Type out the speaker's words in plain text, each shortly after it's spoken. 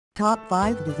Top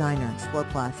 5 Designers for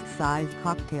Plus-Size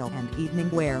Cocktail and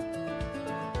Evening Wear.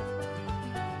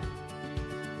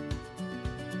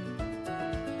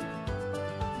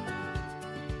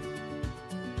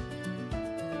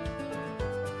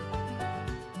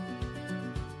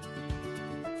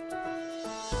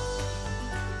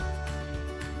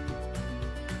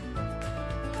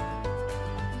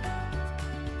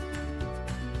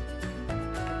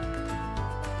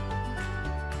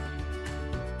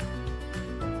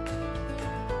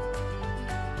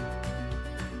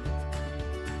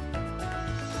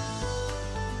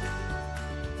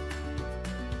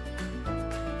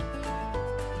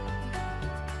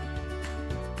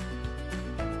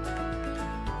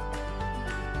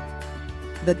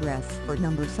 The dress for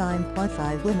number-size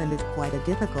plus-size women is quite a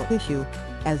difficult issue,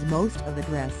 as most of the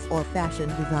dress or fashion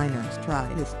designers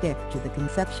try to stick to the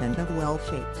conception of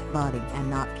well-shaped body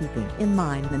and not keeping in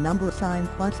mind the number-size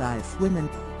plus-size women,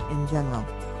 in general.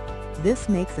 This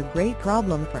makes a great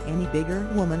problem for any bigger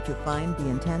woman to find the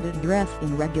intended dress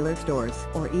in regular stores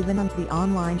or even on the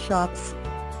online shops.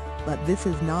 But this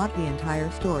is not the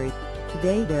entire story.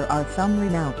 Today there are some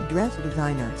renowned dress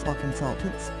designers or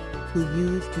consultants who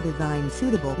use to design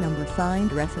suitable number-size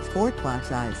dresses for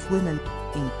plus-size women,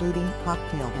 including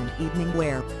cocktail and evening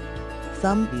wear.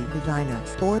 Some of these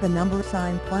designers for the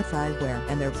number-size plus-size wear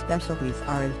and their specialties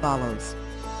are as follows.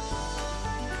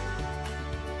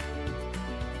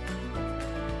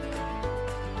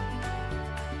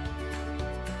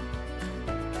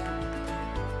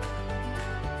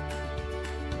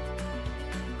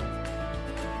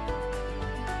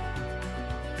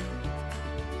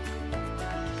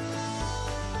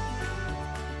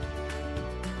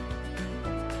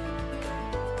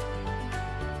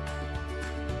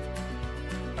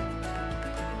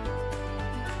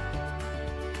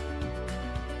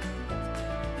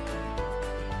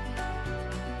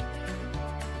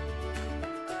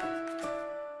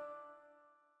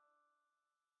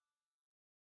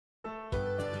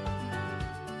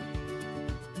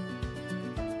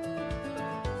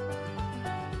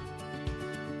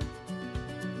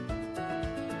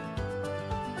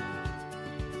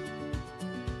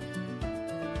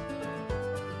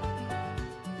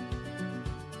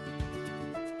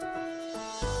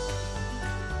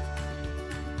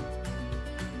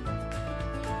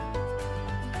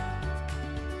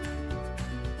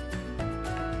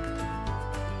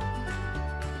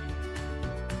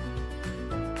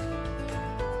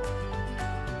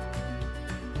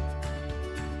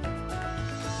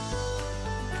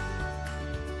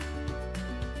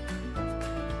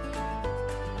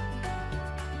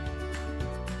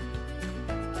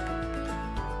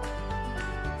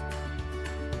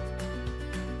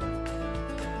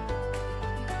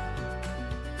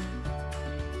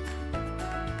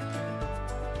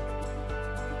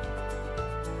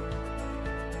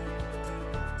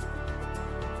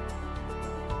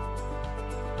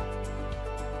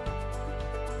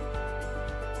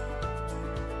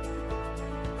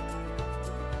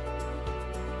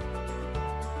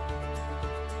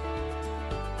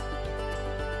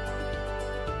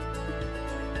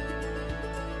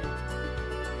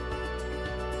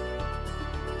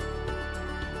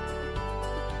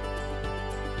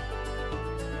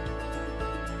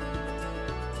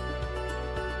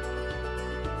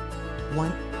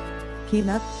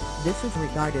 Kiyonna. This is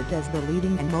regarded as the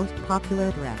leading and most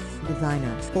popular dress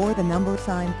designers for the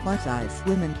number-size plus-size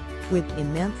women, with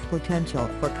immense potential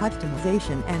for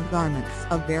customization and garments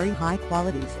of very high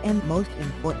qualities and most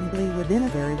importantly within a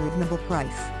very reasonable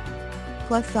price.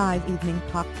 Plus-size evening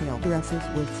cocktail dresses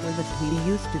with SleevesThey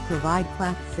used to provide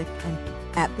classic and,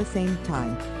 at the same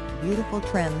time, beautiful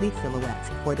trendy silhouettes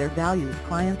for their valued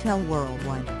clientele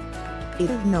worldwide. It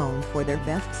is known for their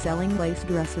best-selling lace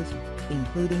dresses,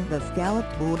 including the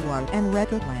scalloped Boudoir and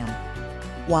Retro Glam.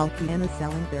 While Kiyonna is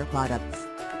selling their products,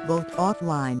 both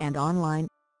offline and online,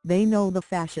 they know the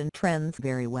fashion trends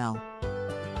very well.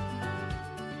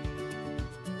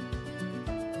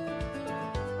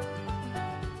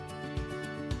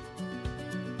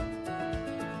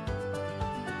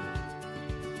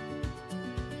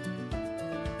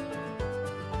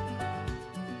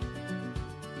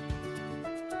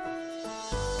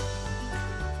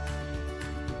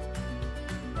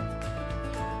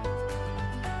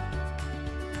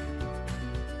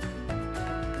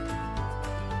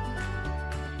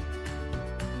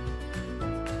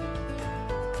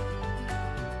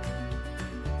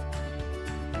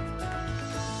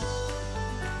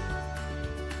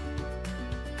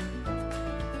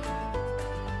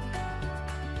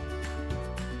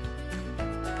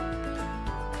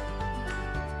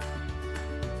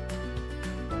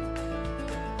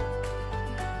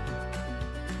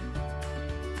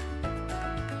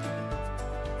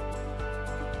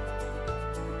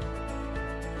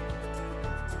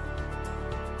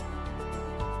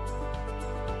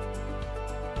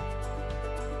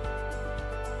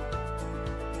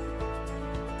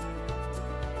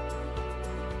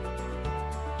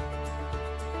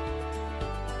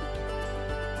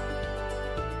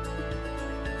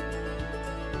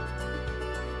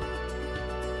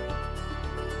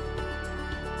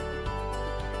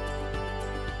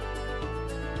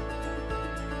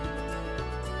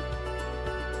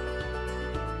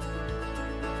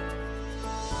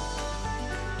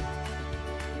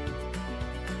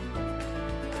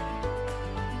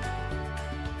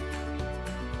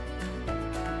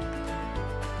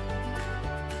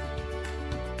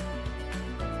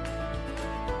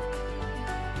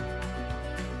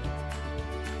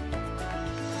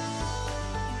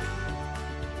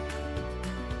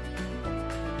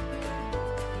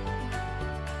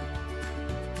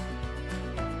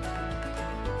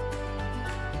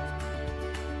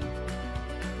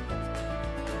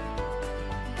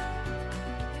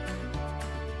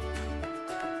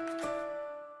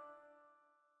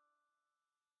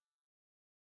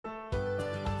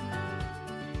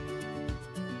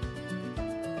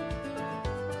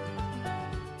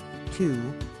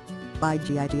 2. By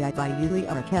Gigi by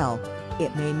Yulia Raquel.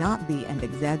 It may not be an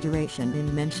exaggeration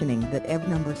in mentioning that every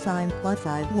number sign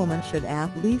plus-size woman should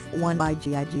at least one by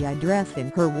Gigi dress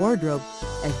in her wardrobe,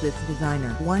 as this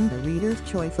designer won the Reader's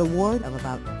Choice Award of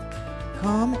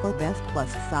About.com for Best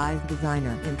Plus-Size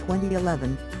Designer in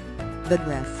 2011. The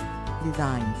dress,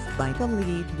 designs by the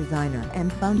lead designer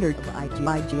and founder of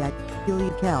Gigi,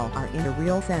 Yulia Raquel, are in a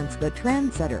real sense the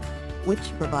trendsetter,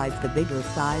 which provides the bigger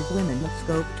size women the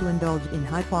scope to indulge in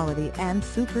high-quality and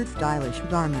super stylish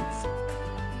garments.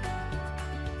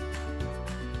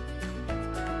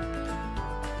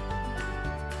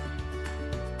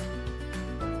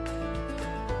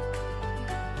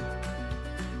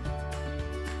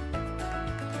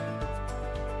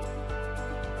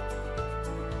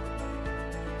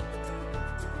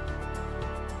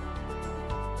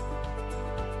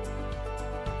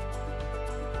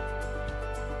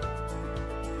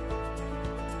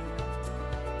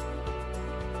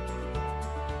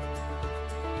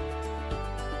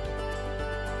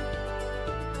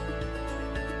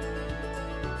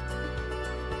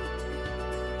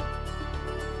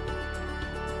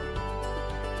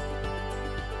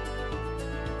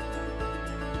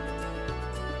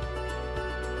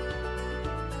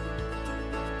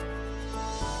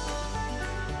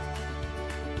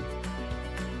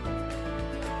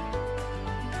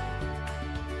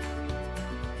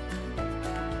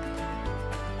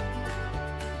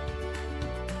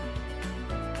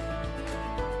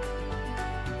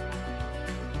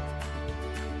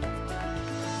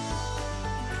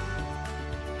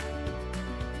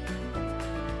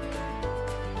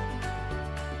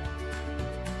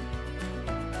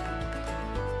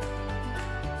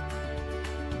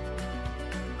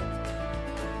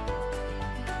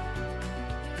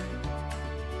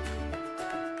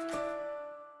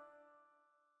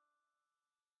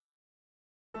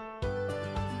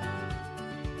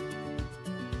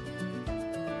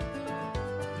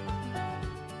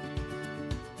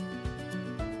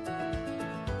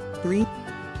 Three.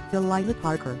 Eliza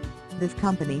Parker. This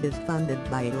company is funded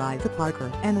by Eliza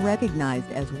Parker and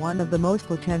recognized as one of the most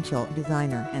potential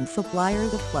designer and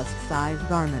suppliers of plus-size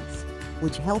garments,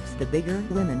 which helps the bigger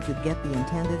women to get the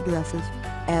intended dresses,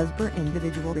 as per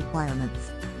individual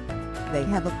requirements. They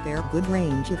have a fair good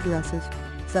range of dresses,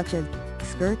 such as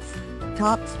skirts,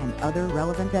 tops and other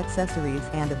relevant accessories,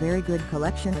 and a very good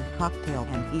collection of cocktail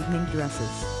and evening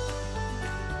dresses.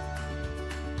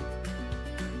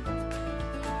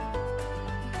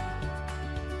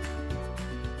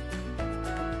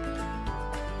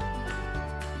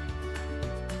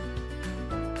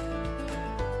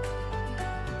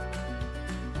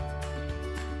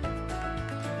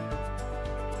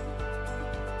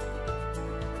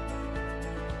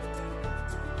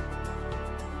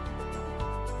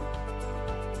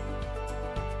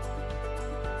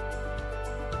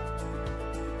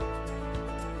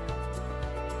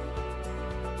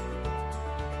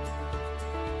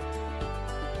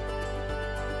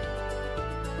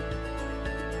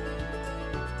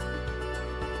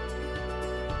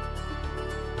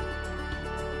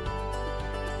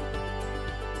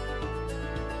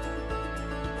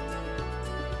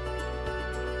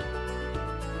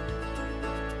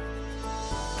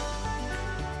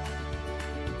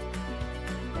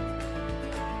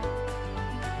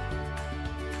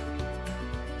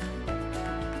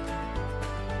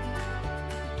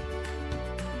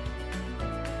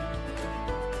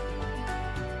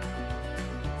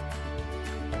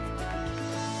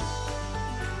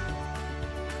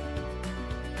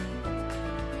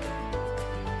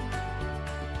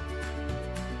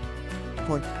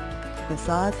 For the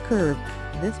size curve,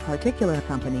 this particular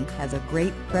company has a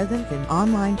great presence in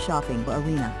online shopping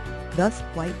arena, thus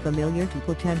quite familiar to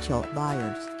potential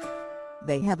buyers.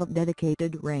 They have a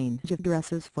dedicated range of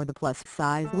dresses for the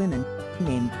plus-size women,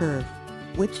 named Curve,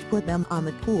 which put them on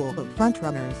the pool of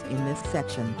frontrunners in this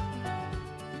section.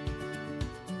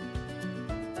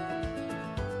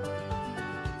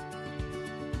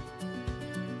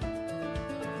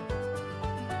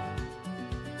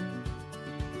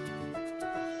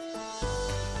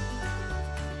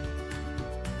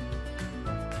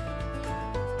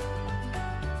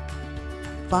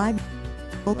 Five.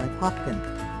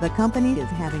 Popkin. The company is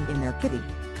having in their kitty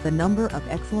the number of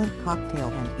excellent cocktail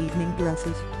and evening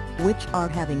dresses, which are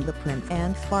having the prints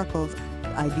and sparkles,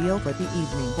 ideal for the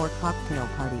evening or cocktail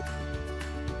party.